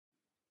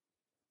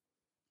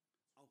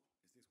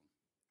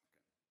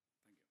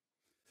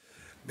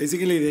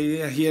Basically,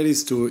 the idea here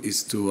is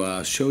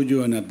to show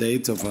you an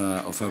update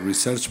of a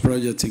research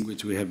project in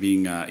which we have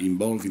been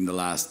involved in the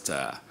last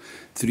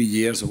 3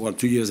 years, or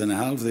 2 years and a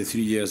half. The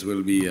 3 years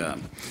will be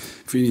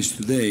finished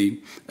today.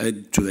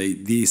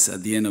 This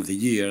at the end of the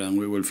year, and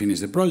we will finish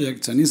the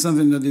project. And it's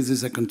something that this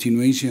is a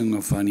continuation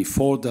of an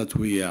effort that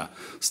we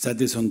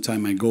started some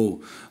time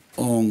ago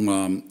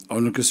on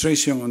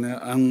orchestration,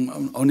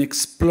 on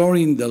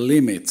exploring the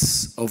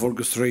limits of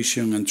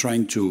orchestration and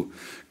trying to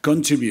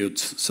contribute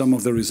some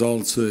of the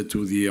results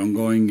to the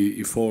ongoing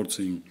efforts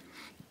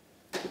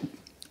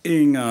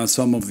in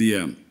some of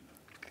the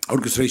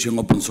orchestration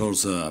open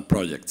source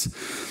projects.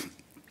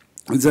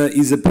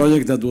 It's a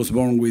project that was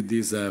born with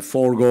these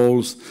 4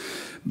 goals.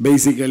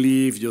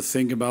 Basically, if you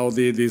think about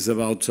it, it's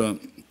about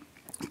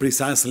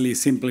precisely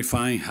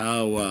simplifying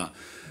how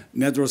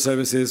network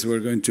services were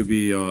going to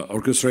be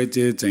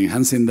orchestrated,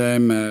 enhancing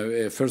them,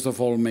 first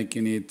of all,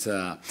 making it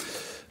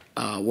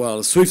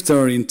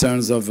swifter in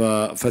terms of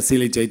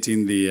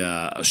facilitating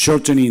the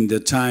shortening the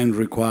time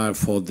required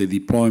for the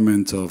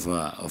deployment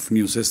of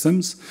new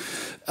systems,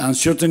 and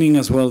shortening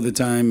as well the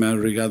time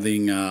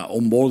regarding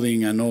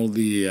onboarding and all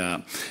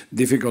the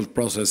difficult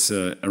process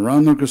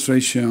around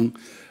orchestration.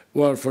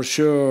 Well, for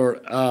sure,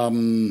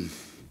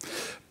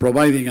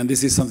 providing, and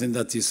this is something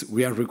that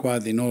we are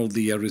required in all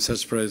the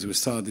research projects we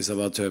start, is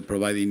about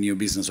providing new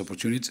business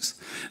opportunities.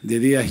 The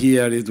idea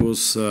here, it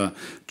was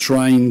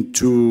trying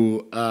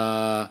to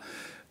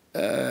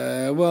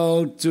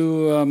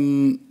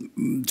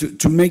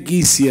to make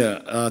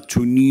easier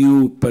to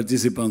new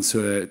participants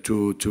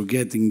to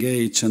get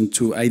engaged and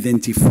to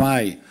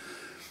identify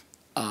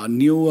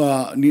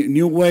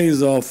new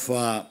ways of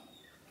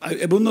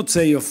I would not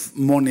say of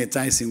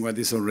monetizing what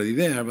is already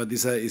there, but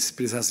this is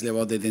precisely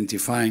about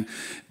identifying,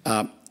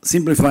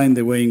 simplifying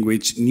the way in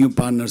which new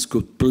partners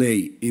could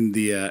play in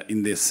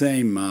the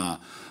same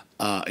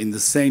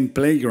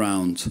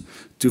playground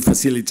to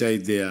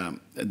facilitate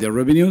their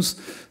revenues.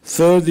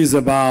 Third is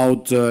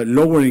about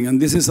lowering, and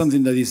this is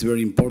something that is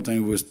very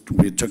important.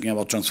 We're talking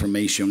about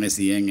transformation,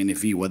 SDN,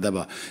 NFV,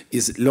 whatever.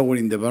 Is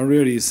lowering the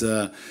barrier is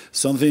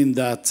something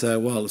that,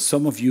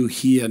 some of you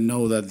here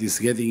know that is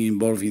getting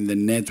involved in the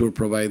network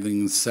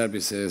providing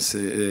services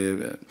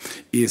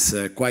is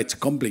quite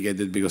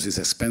complicated because it's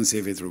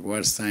expensive, it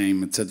requires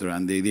time, etc.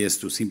 And the idea is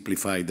to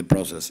simplify the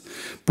process,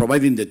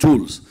 providing the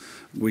tools.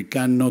 We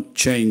cannot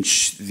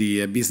change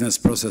the business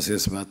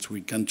processes, but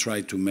we can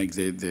try to make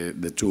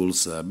the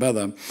tools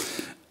better.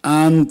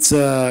 And,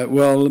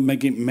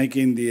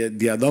 making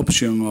the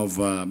adoption of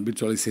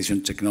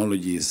virtualization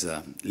technologies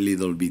a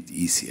little bit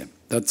easier.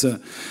 That's,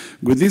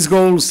 with these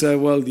goals,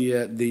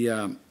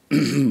 the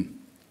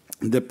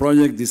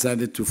project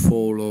decided to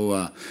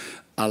follow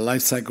a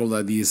life cycle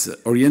that is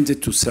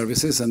oriented to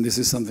services, and this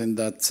is something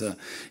that,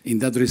 in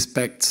that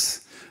respect,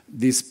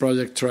 this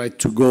project tried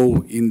to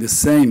go in the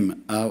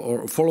same,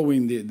 or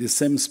following the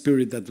same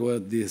spirit that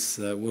was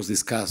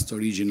discussed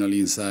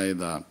originally inside,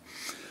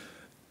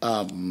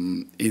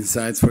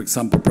 for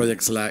example,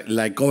 projects like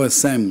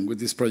OSM, which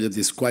this project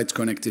is quite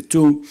connected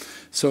to.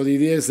 So the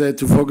idea is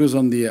to focus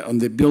on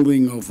the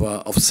building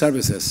of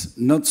services,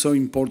 not so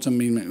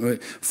important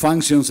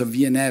functions of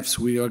VNFs.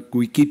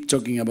 We keep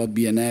talking about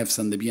VNFs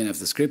and the VNF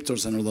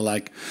descriptors and all the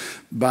like,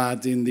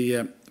 but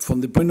from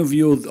the point of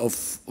view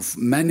of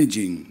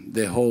managing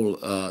the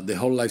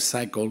whole life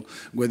cycle,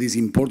 what is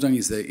important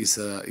is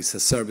a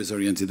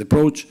service-oriented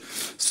approach.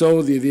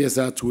 So the idea is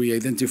that we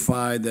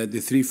identify the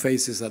 3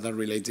 phases that are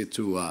related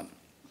to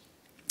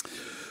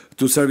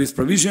service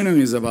provisioning.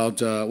 Is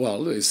about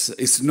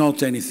it's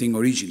not anything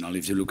original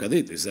if you look at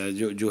it. It's,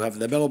 you have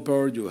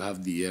developer, you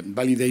have the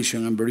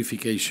validation and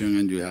verification,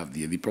 and you have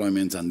the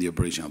deployment and the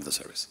operation of the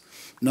service.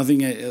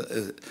 Nothing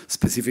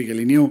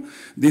specifically new.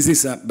 This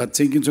is, but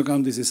take into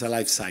account this is a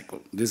life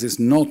cycle. This is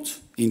not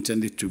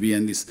intended to be,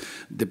 and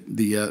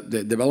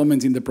the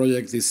development in the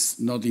project is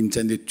not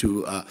intended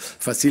to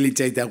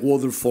facilitate a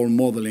waterfall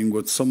modeling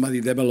where somebody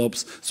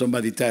develops,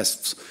 somebody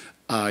tests,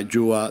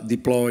 you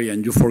deploy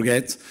and you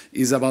forget.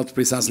 Is about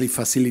precisely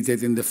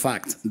facilitating the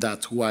fact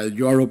that while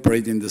you are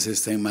operating the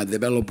system, a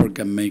developer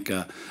can make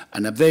an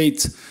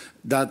update.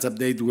 That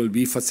update will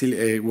be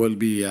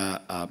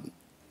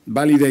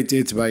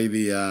validated by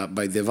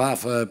the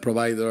VAF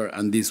provider,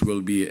 and this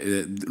will be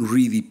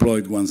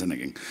redeployed once and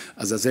again.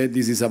 As I said,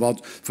 this is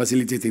about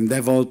facilitating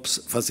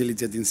DevOps,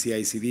 facilitating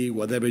CI/CD,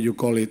 whatever you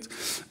call it,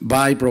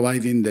 by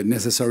providing the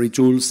necessary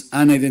tools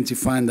and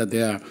identifying that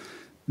there are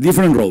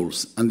different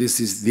roles. And this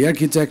is, the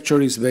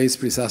architecture is based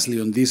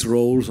precisely on these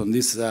roles, on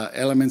these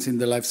elements in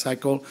the life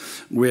cycle.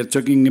 We're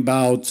talking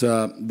about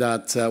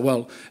that,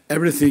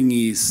 everything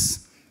is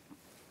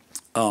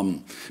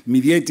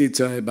mediated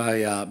by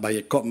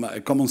a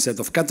common set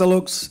of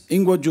catalogs.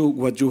 In what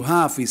you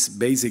have is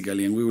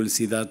basically, and we will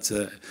see that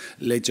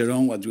later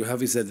on, what you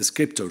have is the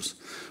descriptors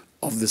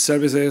of the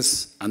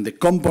services and the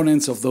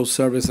components of those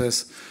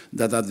services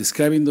that are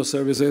describing those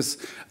services,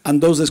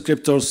 and those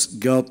descriptors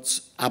got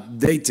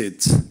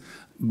updated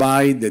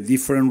by the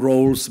different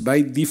roles,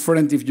 by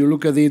different, if you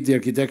look at it, the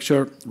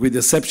architecture, with the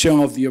exception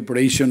of the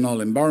operational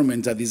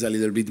environment that is a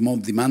little bit more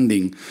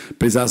demanding,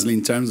 precisely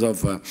in terms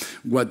of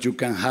what you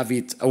can have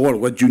it, or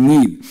what you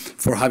need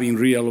for having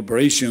real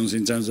operations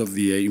in terms of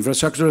the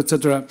infrastructure,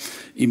 etc.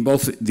 In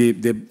both,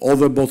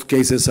 both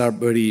cases are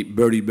very,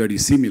 very, very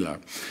similar.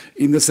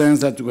 In the sense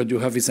that what you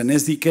have is an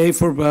SDK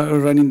for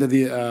running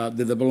the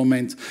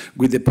development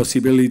with the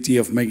possibility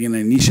of making an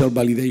initial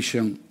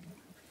validation,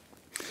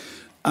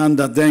 and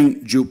that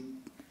then you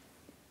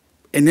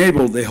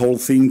enable the whole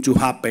thing to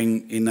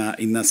happen in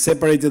a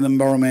separated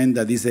environment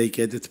that is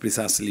dedicated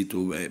precisely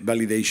to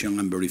validation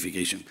and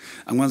verification.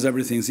 And once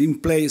everything's in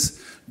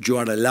place, you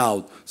are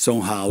allowed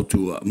somehow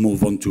to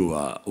move on to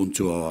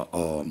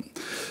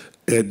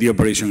the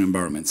operation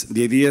environments.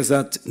 The idea is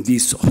that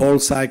this whole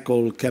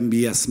cycle can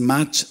be as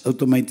much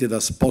automated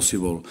as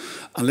possible.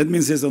 And let me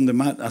insist on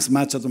as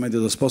much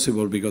automated as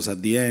possible, because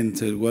at the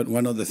end,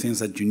 one of the things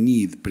that you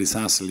need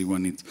precisely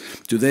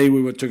today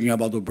we were talking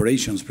about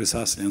operations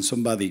precisely, and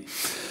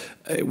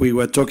we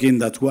were talking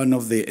that one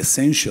of the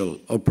essential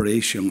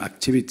operation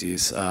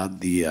activities are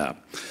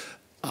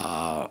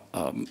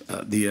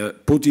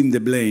putting the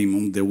blame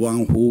on the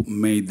one who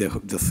made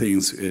the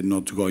things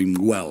not going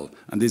well.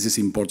 And this is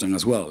important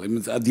as well. I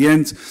mean, at the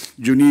end,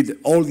 you need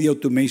all the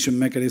automation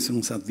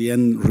mechanisms at the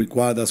end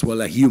required as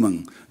well a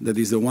human that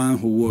is the one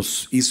who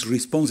is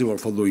responsible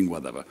for doing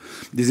whatever.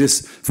 This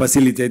is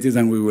facilitated,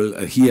 and we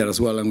will here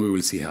as well, and we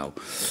will see how.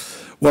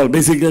 Well,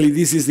 basically,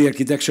 this is the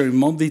architecture in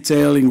more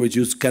detail, in which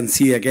you can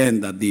see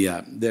again that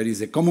there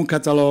is a common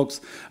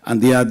catalogs,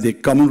 and the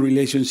common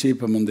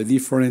relationship among the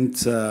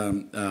different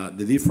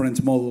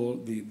model,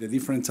 the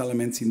different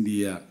elements in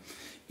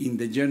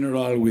the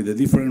general with the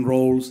different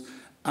roles,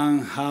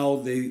 and how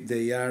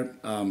they are,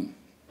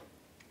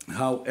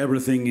 how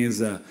everything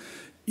is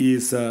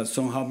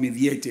somehow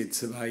mediated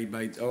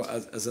by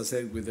as I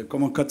said, with the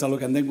common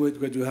catalog. And then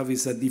what you have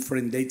is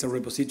different data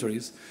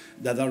repositories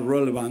that are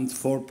relevant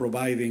for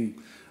providing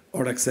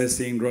or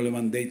accessing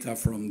relevant data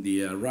from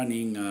the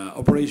running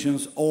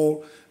operations,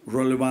 or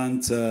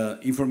relevant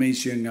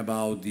information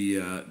about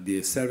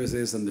the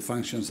services and the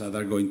functions that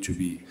are going to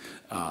be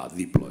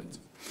deployed.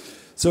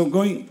 So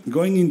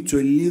going into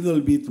a little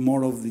bit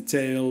more of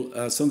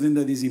detail, something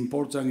that is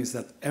important is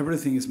that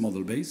everything is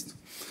model-based.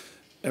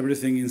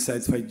 Everything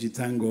inside 5G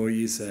Tango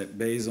is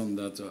based on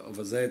that of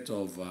a set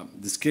of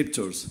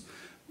descriptors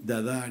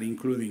that are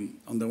including,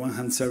 on the one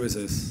hand,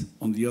 services,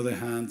 on the other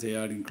hand, they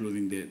are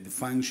including the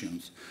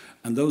functions.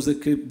 And those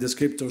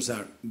descriptors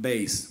are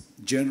based,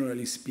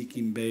 generally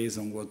speaking, based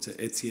on what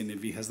ETSI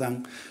NFV has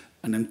done.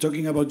 And I'm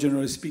talking about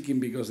generally speaking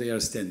because they are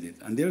extended.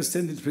 And they are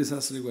extended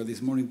precisely what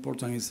is more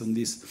important is on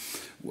this,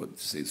 what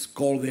is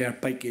called their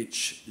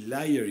package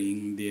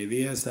layering. The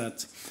idea is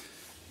that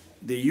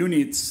the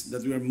units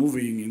that we are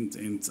moving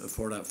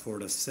for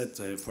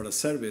a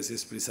service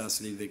is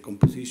precisely the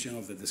composition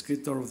of the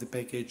descriptor of the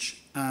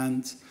package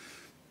and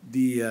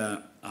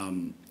the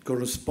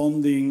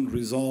corresponding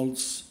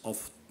results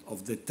of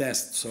the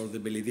tests or the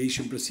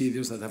validation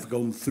procedures that have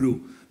gone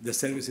through, the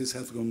services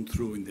have gone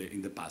through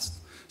in the past.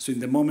 So in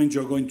the moment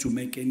you're going to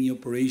make any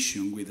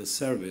operation with a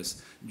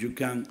service, you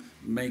can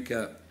make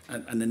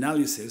an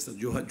analysis that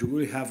you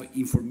will have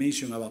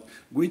information about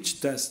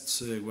which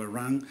tests were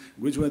run,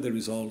 which were the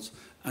results,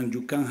 and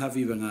you can have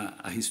even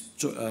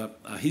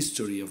a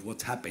history of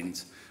what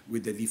happened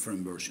with the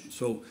different versions.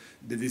 So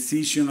the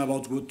decision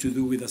about what to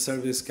do with a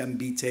service can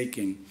be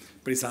taken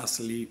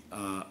precisely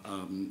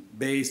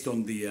based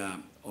on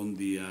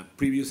the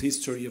previous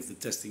history of the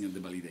testing and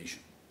the validation.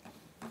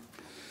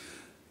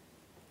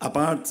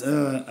 Apart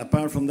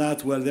from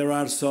that, well, there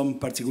are some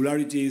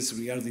particularities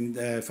regarding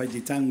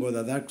 5G Tango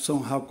that are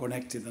somehow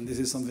connected, and this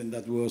is something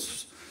that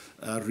was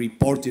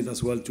reported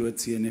as well to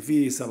ETSI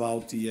NFV. It's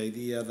about the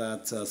idea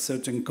that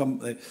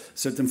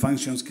certain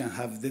functions can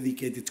have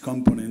dedicated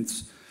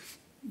components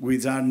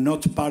which are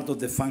not part of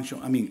the function.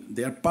 I mean,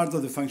 they are part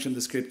of the function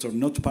descriptor,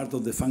 not part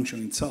of the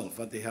function itself,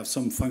 but they have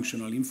some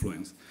functional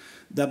influence.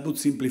 That would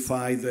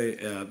simplify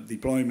the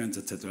deployment,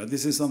 etc.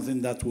 This is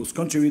something that was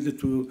contributed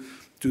to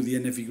the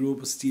NFV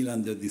group, still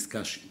under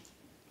discussion.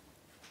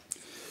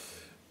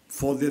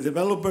 For the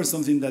developer,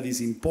 something that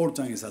is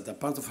important is that a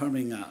part of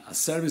having a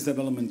service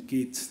development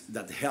kit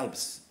that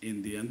helps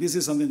in and this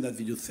is something that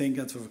you think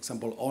at, for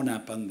example,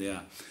 ONAP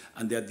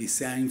and their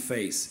design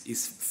phase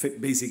is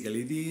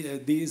basically the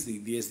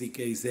SDK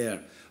is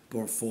there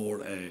for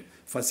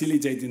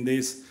facilitating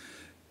this.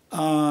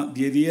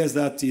 The idea is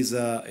that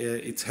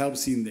it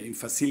helps in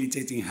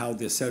facilitating how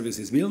the service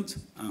is built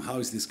and how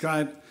it's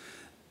described.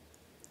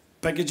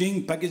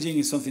 Packaging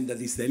is something that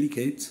is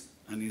delicate,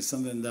 and it's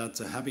something that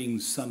having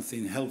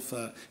something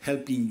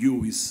helping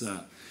you is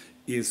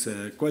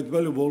quite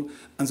valuable.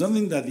 And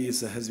something that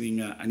has been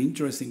an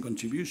interesting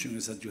contribution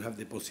is that you have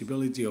the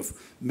possibility of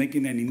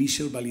making an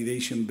initial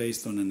validation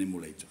based on an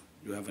emulator.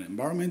 You have an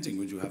environment in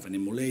which you have an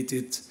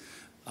emulated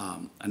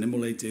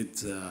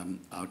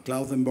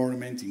cloud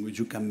environment in which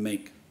you can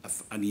make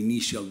an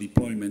initial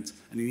deployment,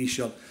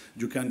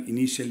 you can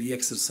initially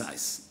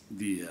exercise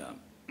the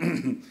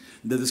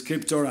the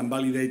descriptor and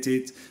validate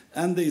it,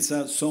 and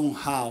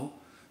somehow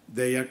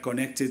they are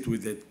connected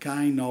with the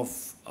kind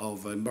of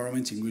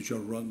environment in which you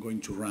are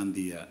going to run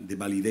the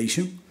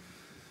validation.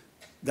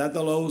 That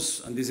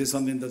allows, and this is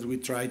something that we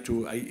try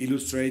to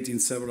illustrate in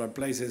several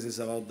places, is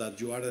about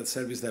that you are a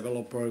service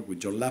developer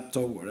with your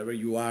laptop, wherever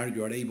you are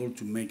able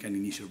to make an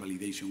initial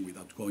validation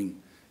without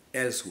going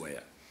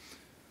elsewhere.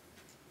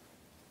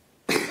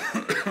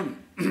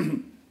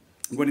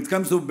 When it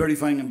comes to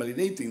verifying and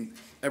validating,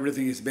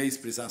 everything is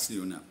based precisely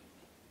on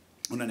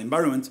an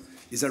environment.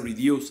 It's a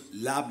reduced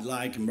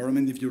lab-like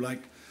environment, if you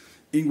like,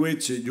 in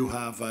which you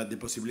have the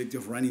possibility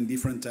of running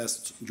different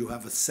tests. You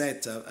have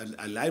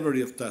a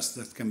library of tests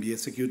that can be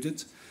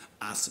executed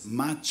as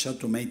much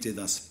automated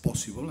as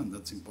possible, and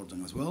that's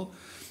important as well.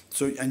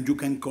 So, and you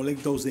can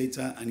collect those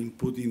data and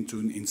input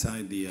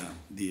inside the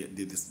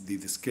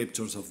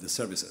descriptors of the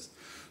services.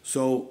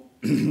 So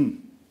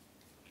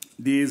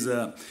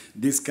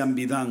this can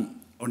be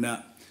done on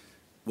a,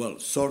 well,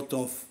 sort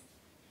of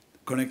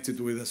connected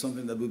with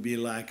something that would be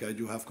like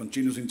you have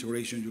continuous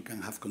integration, you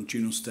can have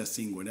continuous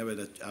testing.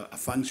 Whenever a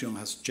function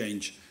has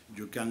changed,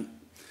 you can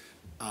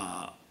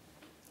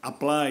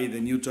apply the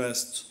new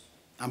tests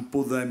and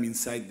put them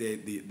inside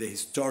the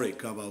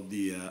historic about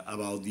the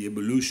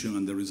evolution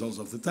and the results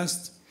of the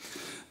test.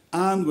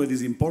 And what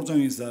is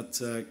important is that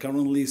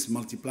currently it's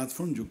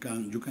multi-platform. You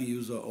can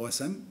use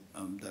OSM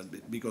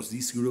because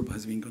this group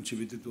has been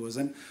contributed to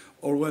OSM,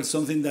 or well,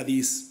 something that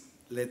is,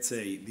 let's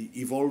say, the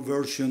evolved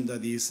version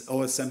that is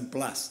OSM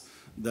Plus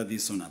that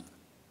is on it.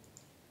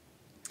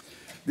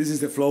 This is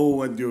the flow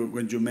when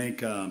you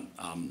make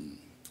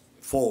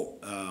for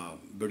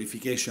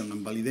verification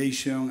and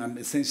validation, and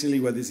essentially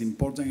what is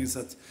important is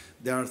that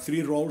there are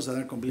three roles that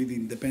are completely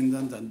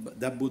independent, and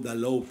that would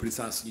allow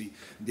precisely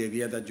the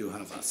idea that you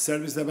have a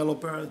service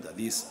developer that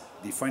is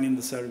defining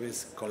the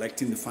service,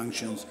 collecting the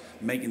functions,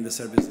 making the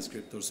service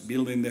descriptors,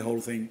 building the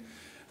whole thing.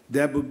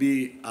 There would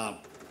be a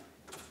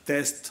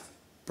test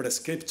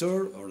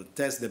prescriptor or a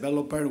test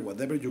developer,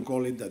 whatever you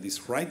call it, that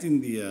is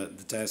writing the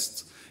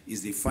tests,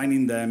 is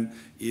defining them,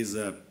 is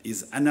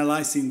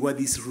analyzing what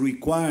is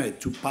required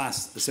to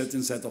pass a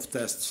certain set of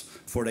tests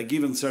for a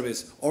given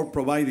service, or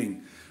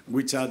providing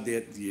which are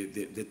the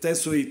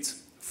test suite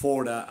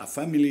for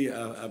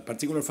a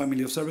particular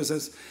family of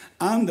services.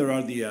 And there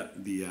are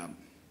the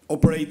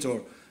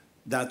operator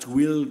that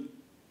will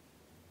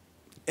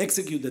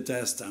execute the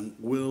test and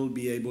will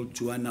be able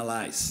to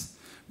analyze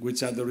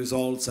which are the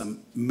results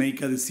and make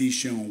a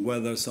decision on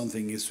whether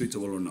something is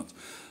suitable or not.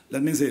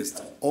 Let me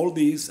insist, all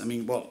these, I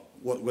mean, well,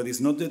 what is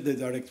not the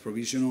direct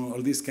provision,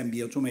 all this can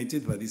be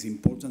automated, but it's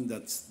important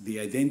that the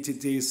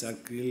identities are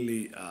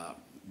clearly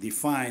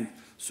defined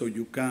so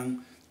you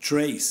can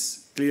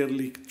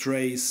clearly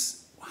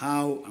trace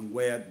how and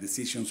where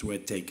decisions were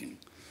taken.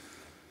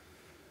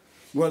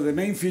 Well, the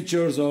main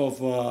features of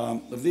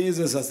this,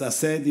 as I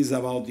said, is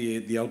about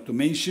the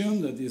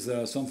automation. That is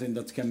something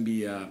that can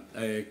be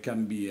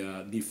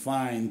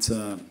defined.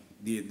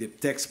 The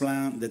test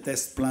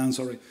plan,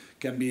 sorry,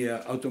 can be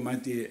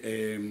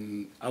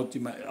automatically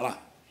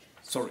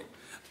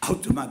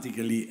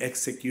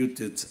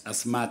executed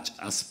as much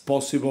as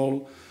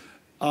possible.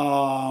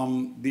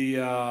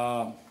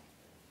 The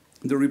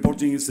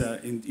reporting is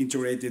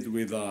integrated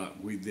with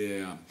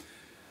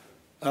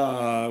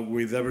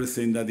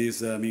everything that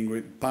is,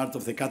 with part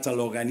of the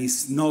catalog, and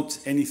it's not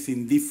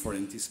anything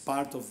different. It's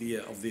part of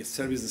the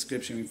service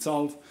description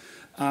itself.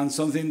 And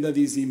something that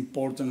is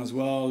important as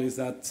well is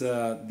that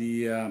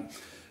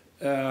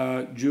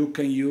you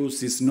can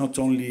use, it's not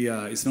only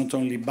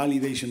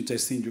validation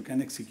testing, you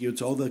can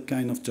execute other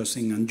kind of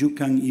testing, and you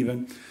can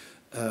even,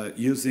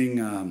 using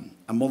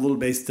a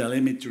model-based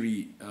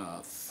telemetry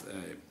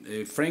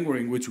framework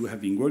in which we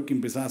have been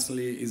working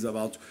precisely, is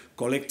about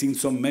collecting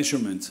some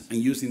measurements and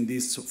using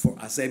this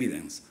as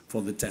evidence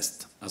for the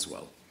test as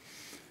well.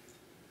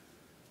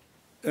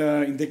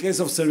 In the case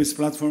of service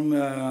platform,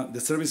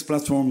 the service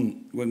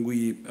platform,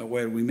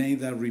 where we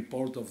made a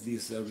report of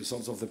these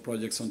results of the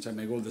project some time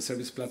ago, the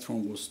service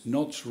platform was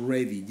not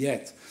ready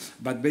yet.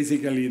 But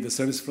basically, the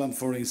service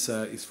platform is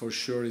for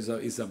sure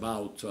is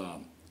about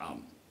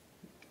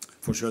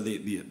for sure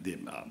the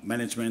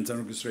management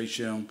and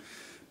orchestration,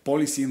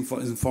 policy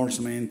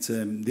enforcement,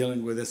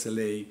 dealing with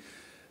SLA.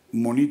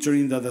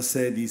 Monitoring data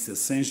set is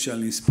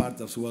essential, is part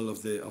as well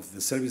of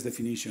the service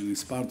definition,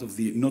 is part of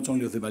the, not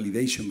only of the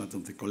validation, but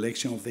of the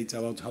collection of data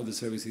about how the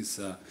service is.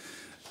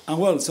 And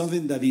well,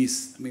 something that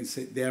is,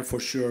 there for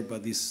sure,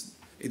 but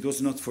it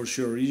was not for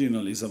sure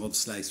originally, is about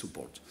slice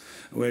support,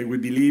 where we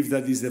believe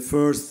that is the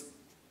first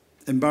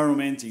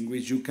environment in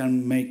which you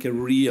can make a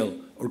real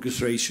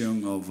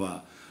orchestration of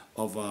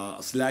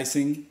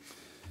slicing.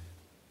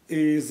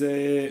 Is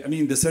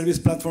the service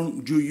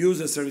platform, you use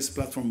the service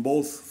platform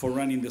both for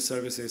running the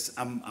services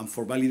and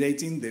for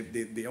validating.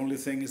 The only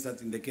thing is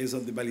that in the case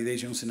of the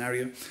validation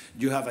scenario,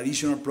 you have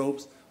additional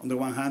probes on the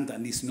one hand,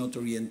 and it's not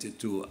oriented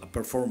to a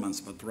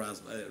performance, but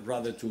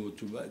rather to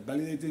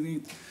validating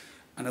it.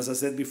 And as I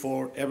said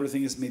before,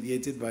 everything is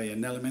mediated by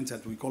an element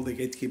that we call the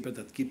gatekeeper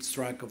that keeps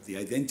track of the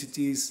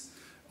identities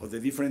of the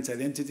different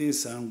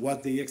identities and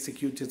what they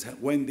executed,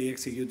 when they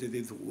executed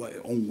it,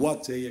 on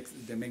what they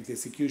make the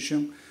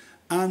execution,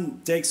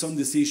 and take some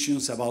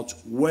decisions about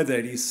whether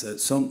it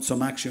is,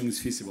 some action is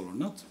feasible or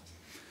not.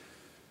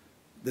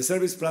 The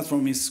service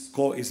platform is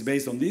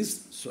based on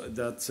this, so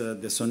that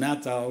the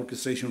Sonata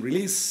orchestration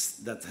release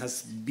that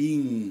has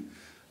been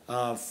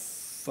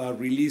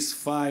release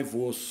 5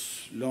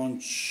 was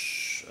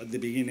launched at the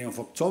beginning of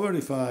October,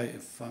 if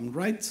I'm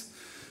right.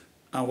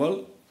 And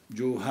well,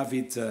 you have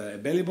it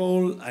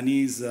available, and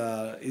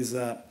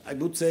I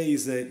would say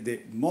is the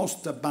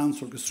most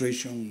advanced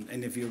orchestration,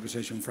 NFV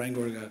orchestration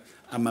framework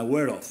I'm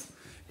aware of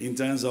in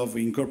terms of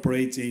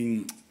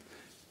incorporating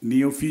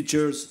new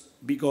features,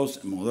 because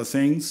among other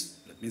things,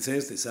 let me say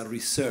it's a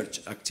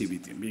research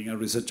activity. Being a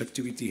research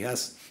activity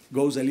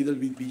goes a little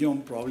bit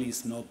beyond, probably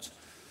it's not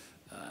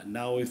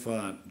now if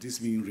this is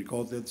being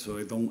recorded, so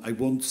I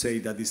won't say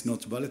that it's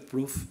not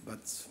bulletproof, but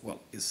well,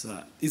 it's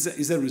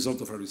a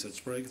result of a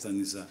research project,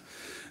 and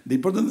the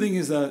important thing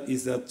is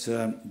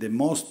that the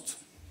most,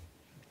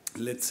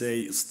 let's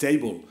say,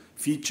 stable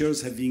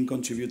features have been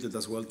contributed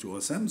as well to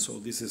OSM. So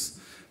this is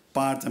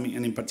part. I mean,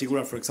 and in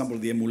particular, for example,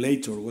 the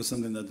emulator was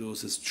something that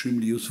was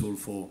extremely useful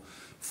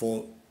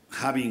for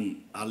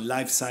having a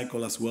life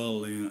cycle as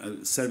well,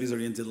 a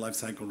service-oriented life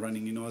cycle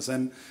running in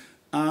OSM.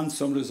 And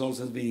some results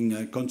have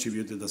been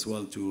contributed as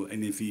well to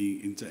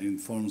NFV in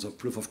forms of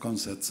proof of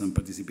concepts and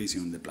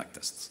participation in the plaque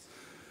tests.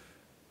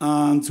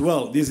 And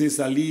well, this is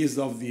a list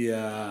of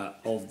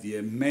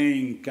the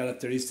main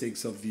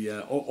characteristics of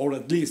or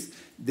at least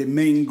the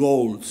main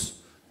goals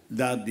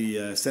that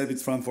the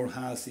Service Frankfurt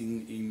has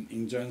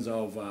in terms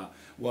of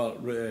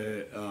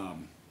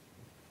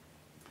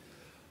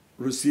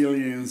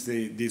resilience,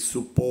 the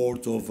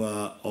support of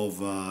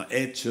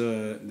edge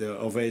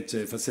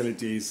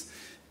facilities.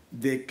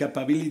 The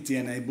capability,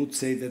 and I would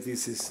say that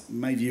this is,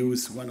 my view,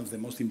 is one of the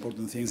most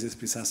important things, is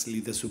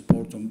precisely the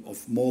support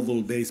of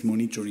model-based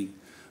monitoring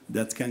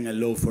that can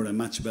allow for a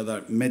much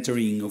better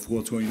metering of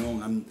what's going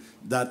on, and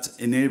that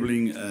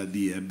enabling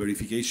the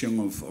verification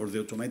of, or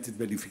the automated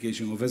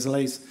verification of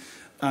SLAs.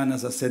 And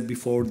as I said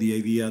before, the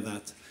idea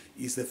that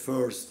is the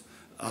first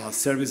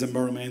service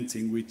environment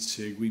in which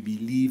we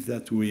believe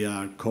that we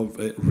are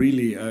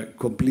really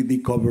completely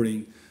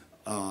covering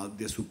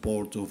the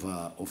support of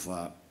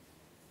a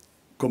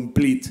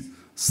complete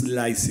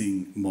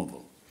slicing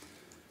model.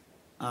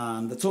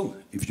 And that's all.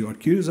 If you are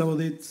curious about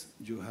it,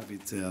 you have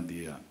it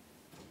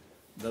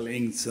the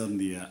links and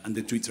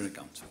the Twitter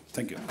account.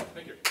 Thank you.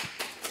 Thank you.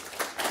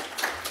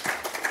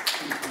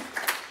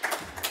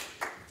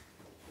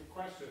 Any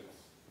questions?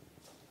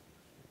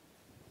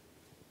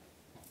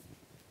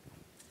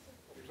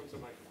 Here comes the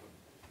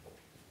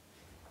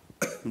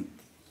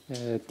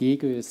microphone.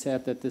 Diego, you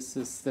said that this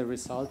is the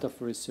result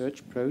of a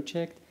research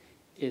project.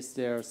 Is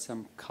there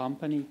some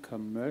company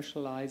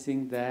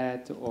commercializing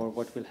that, or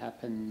what will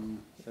happen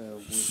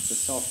with the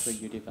software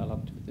you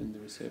developed within the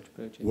research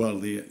project? Well,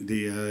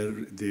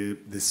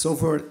 the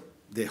software,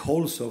 the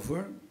whole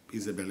software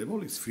is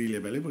available. It's freely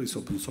available. It's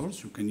open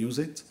source. You can use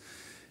it.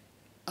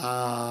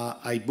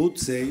 I would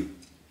say,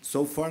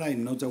 so far,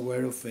 I'm not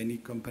aware of any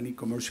company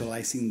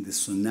commercializing the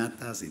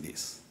Sonata as it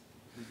is.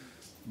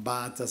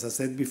 But as I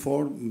said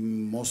before,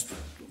 most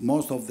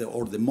of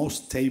the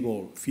most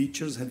stable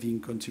features have been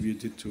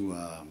contributed to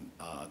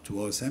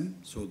OSM,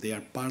 so they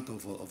are part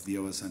of the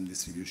OSM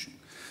distribution.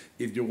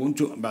 If you want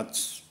to, but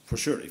for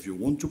sure, if you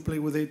want to play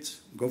with it,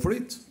 go for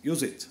it,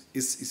 use it.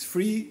 It's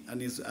free,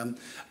 and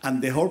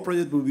the whole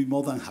project will be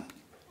more than happy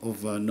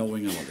of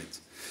knowing about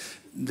it.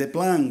 The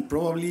plan,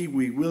 probably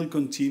we will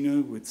continue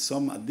with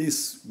some, at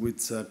least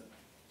with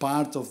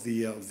part of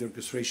the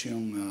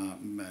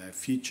orchestration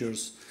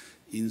features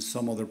in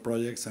some other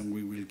projects, and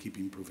we will keep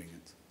improving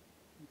it.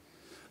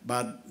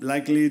 But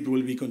likely it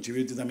will be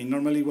contributed. I mean,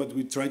 normally what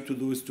we try to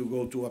do is to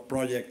go to a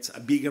project, a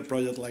bigger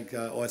project like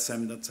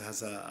OSM that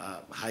has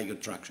a higher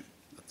traction.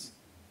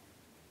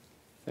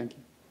 Thank you.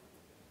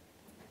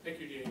 Thank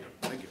you, Diego.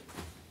 Thank you.